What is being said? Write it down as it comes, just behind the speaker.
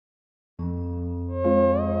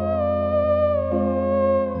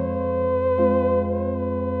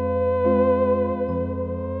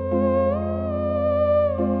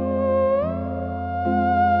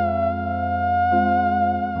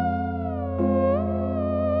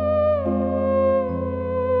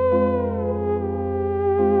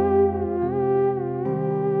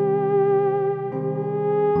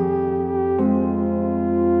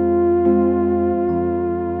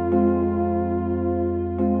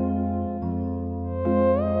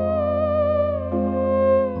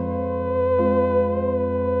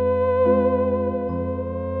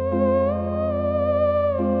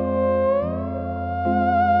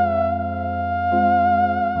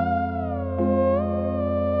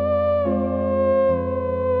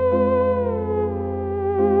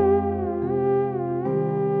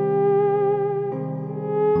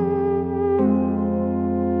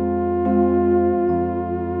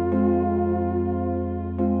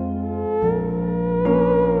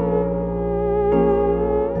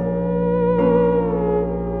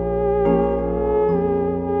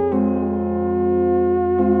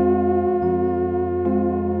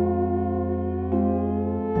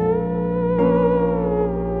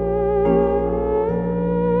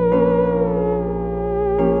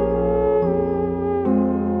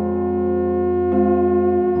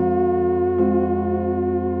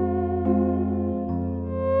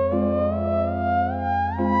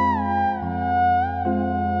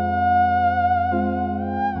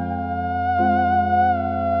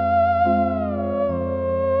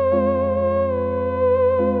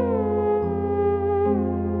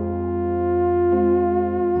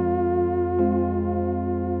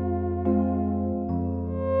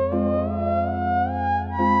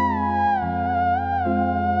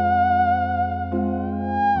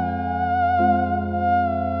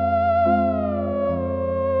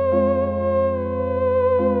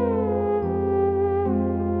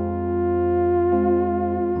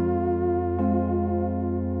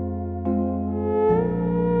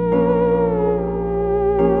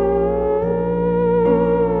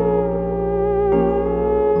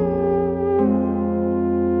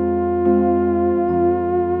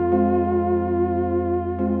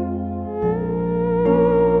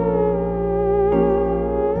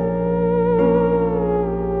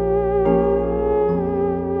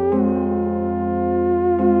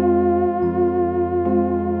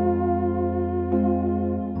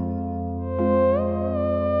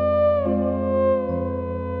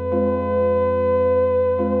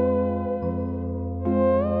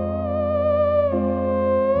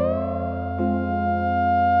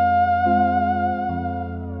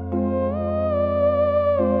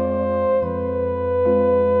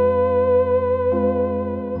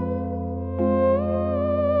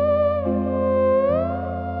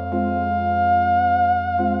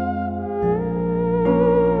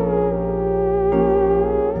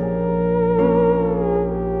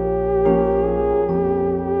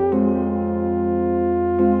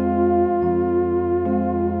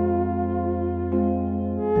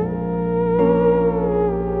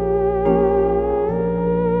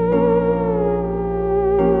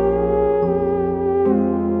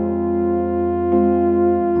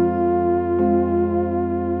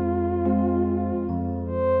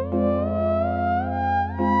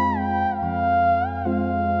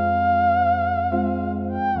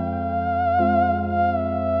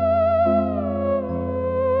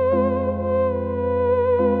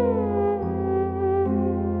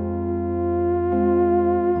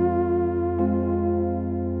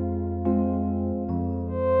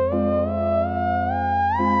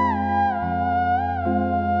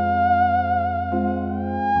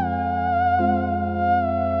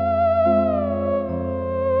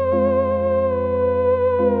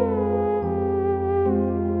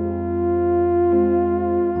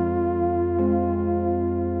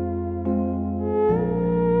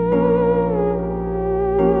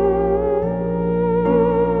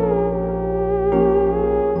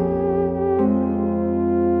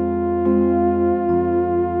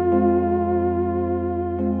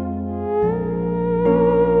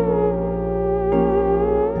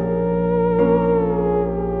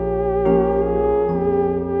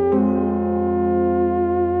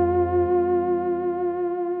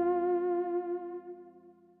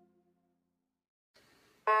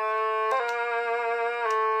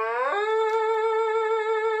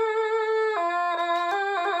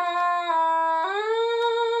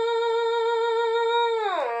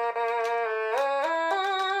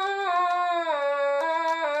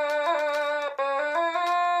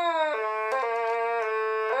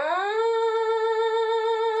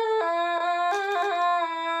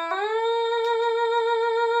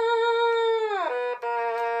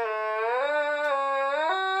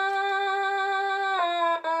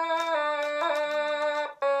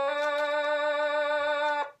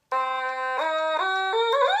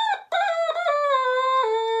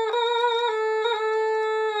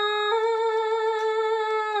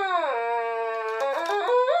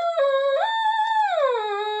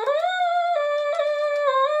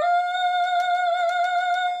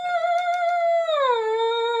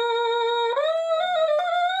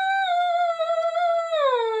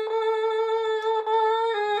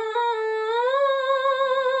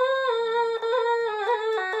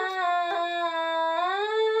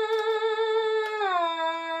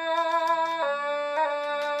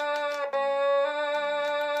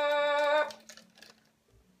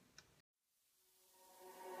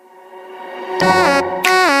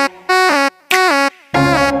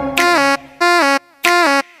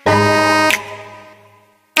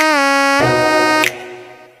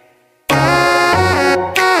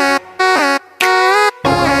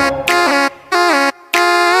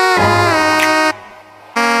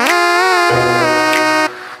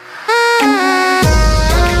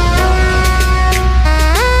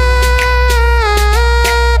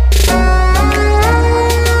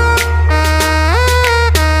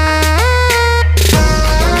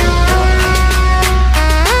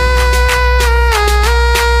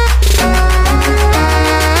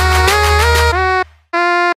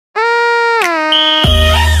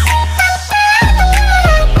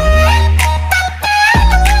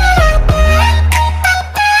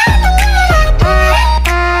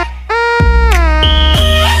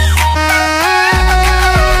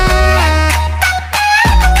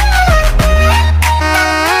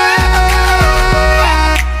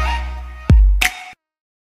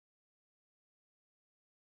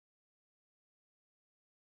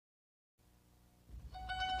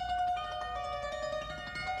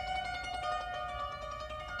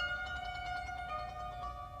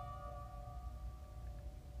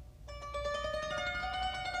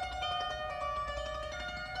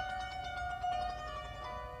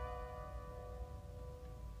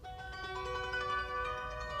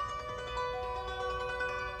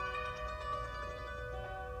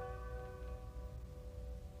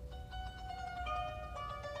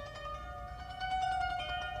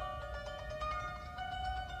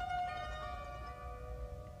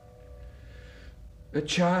A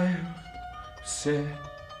child said,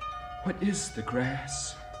 "What is the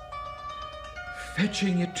grass?"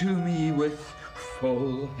 Fetching it to me with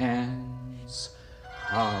full hands.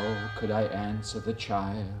 How could I answer the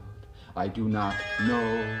child? I do not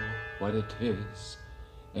know what it is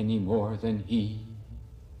any more than he.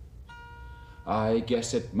 I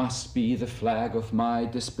guess it must be the flag of my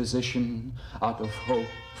disposition, out of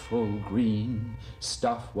hopeful green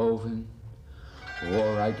stuff woven.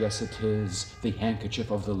 Or I guess it is the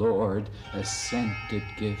handkerchief of the Lord, a scented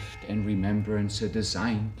gift and remembrance, a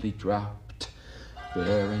designedly dropped,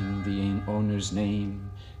 bearing the owner's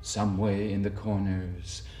name some way in the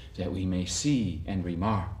corners, that we may see and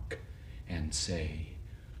remark and say,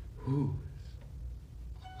 whose?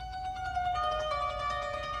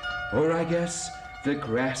 Or I guess the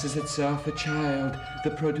grass is itself a child,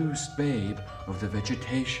 the produced babe of the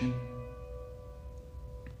vegetation.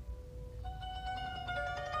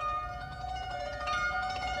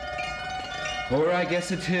 Or I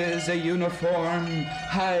guess it is a uniform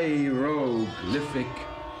hieroglyphic,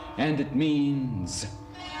 and it means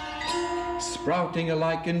sprouting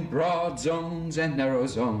alike in broad zones and narrow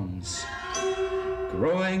zones,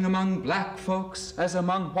 growing among black folks as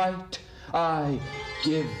among white. I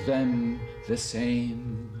give them the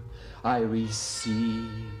same, I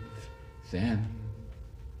receive them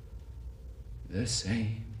the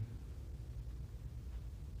same.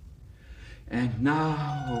 And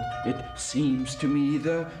now it seems to me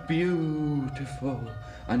the beautiful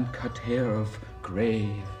uncut hair of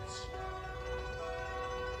graves.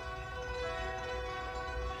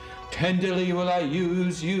 Tenderly will I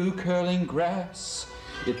use you, curling grass.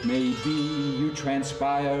 It may be you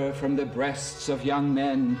transpire from the breasts of young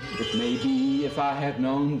men. It may be if I had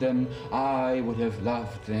known them, I would have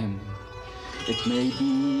loved them. It may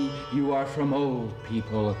be you are from old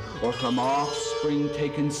people, or from offspring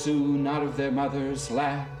taken soon out of their mothers'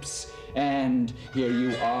 laps, and here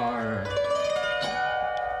you are,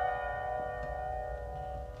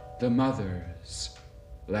 the mother's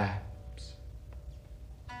laps.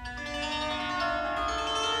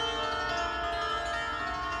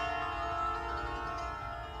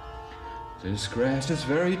 This grass is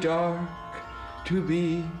very dark to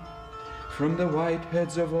be from the white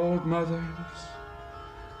heads of old mothers,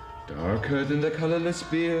 darker than the colorless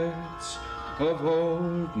beards of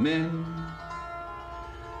old men,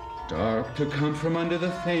 dark to come from under the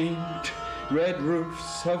faint red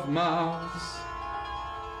roofs of mouths.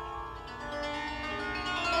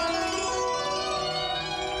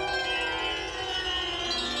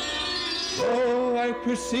 Oh, I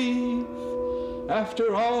perceive,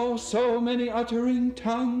 after all, so many uttering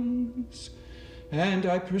tongues, and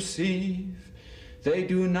I perceive they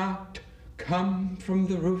do not come from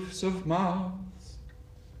the roofs of mouths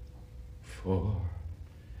for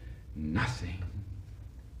nothing.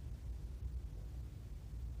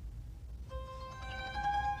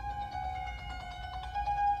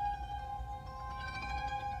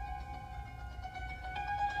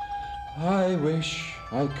 I wish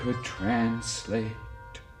I could translate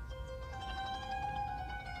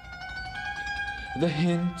the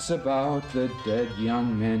hints about the dead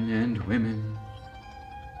young men and women,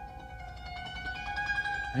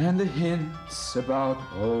 and the hints about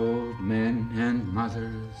old men and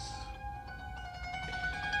mothers,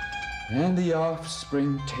 and the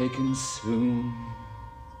offspring taken soon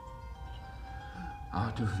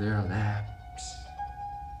out of their laps.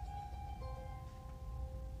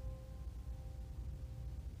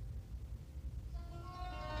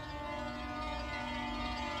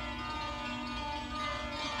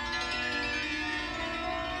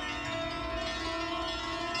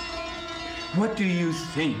 What do you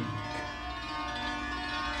think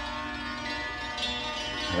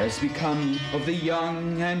has become of the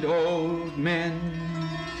young and old men?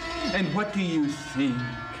 And what do you think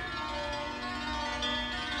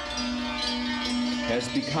has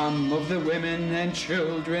become of the women and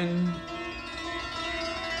children?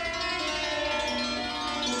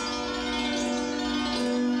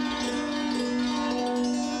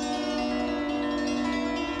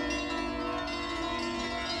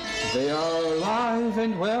 They are alive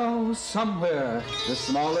and well somewhere. The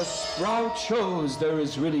smallest sprout shows there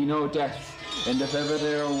is really no death. And if ever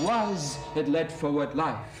there was, it led forward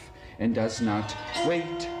life, and does not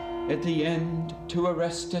wait at the end to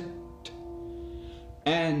arrest it,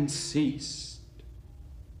 and ceased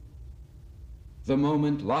the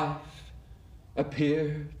moment life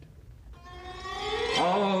appeared.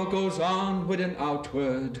 All goes onward and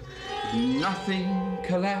outward, nothing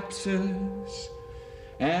collapses,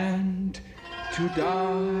 and to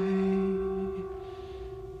die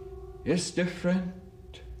is different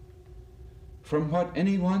from what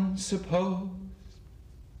anyone supposed,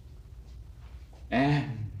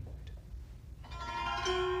 and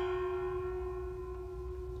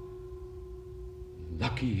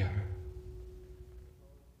luckier.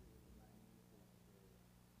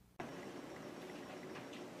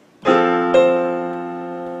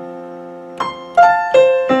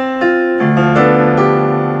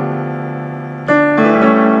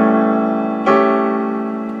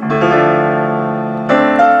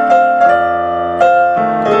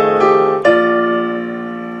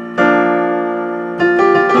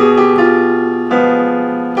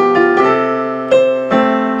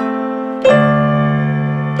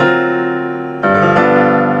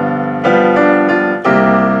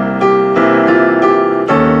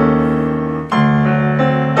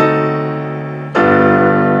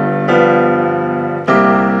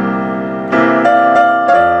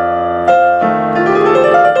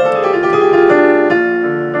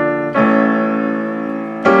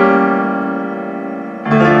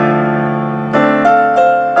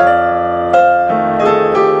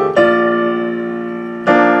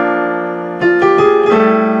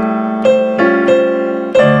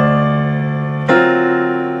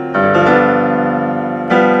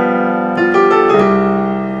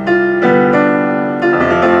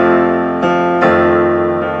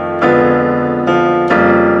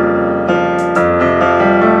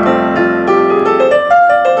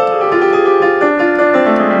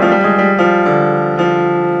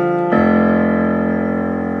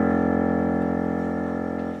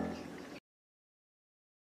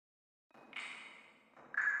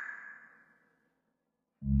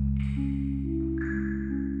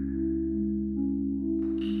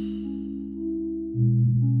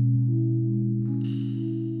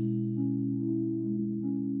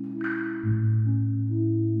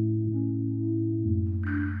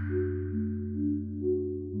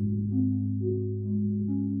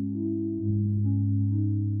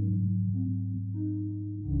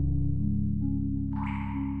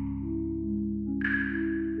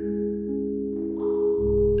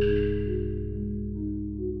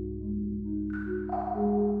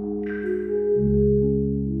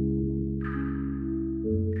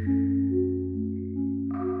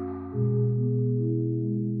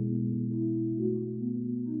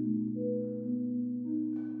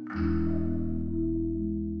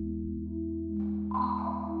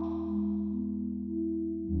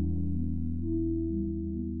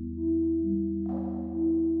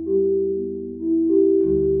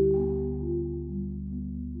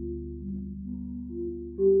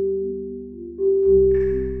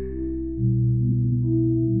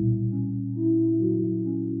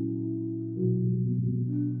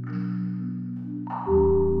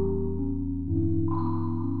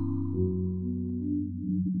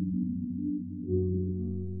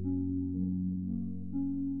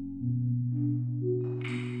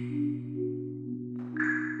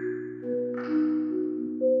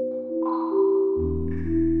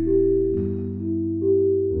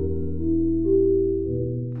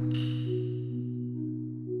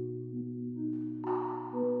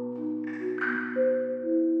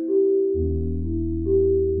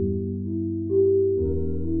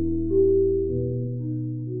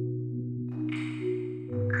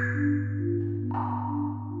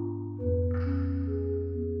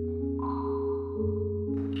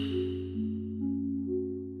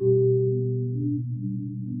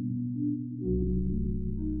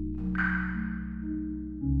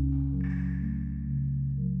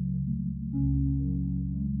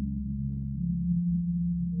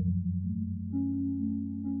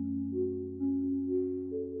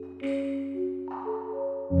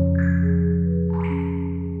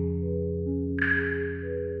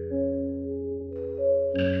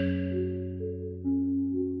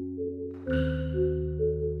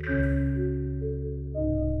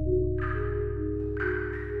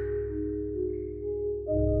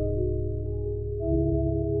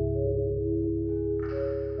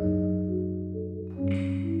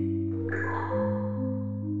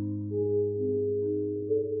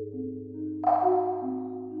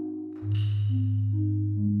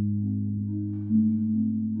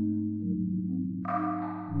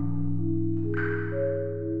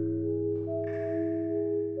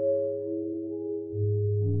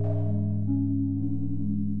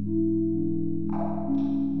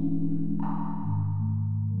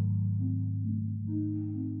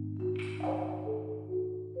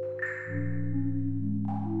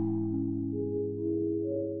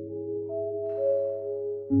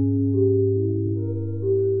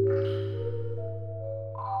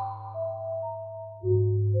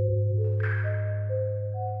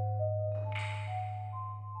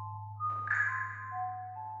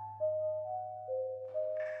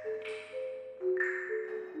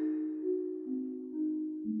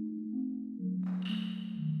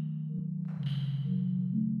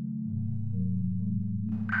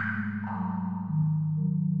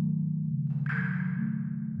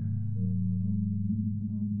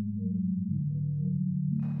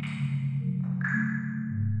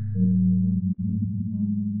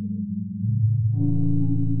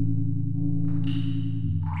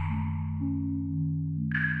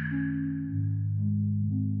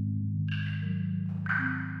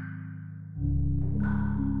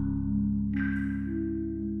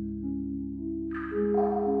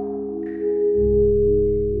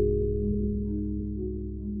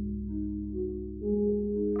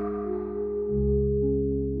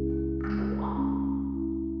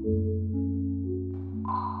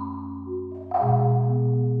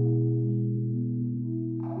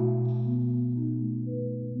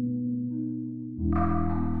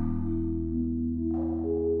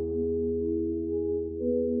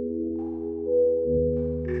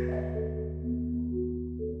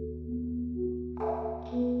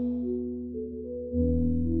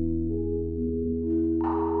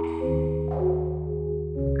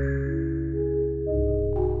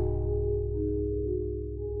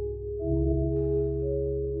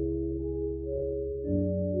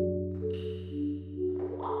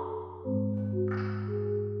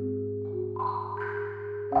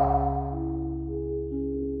 Thank you.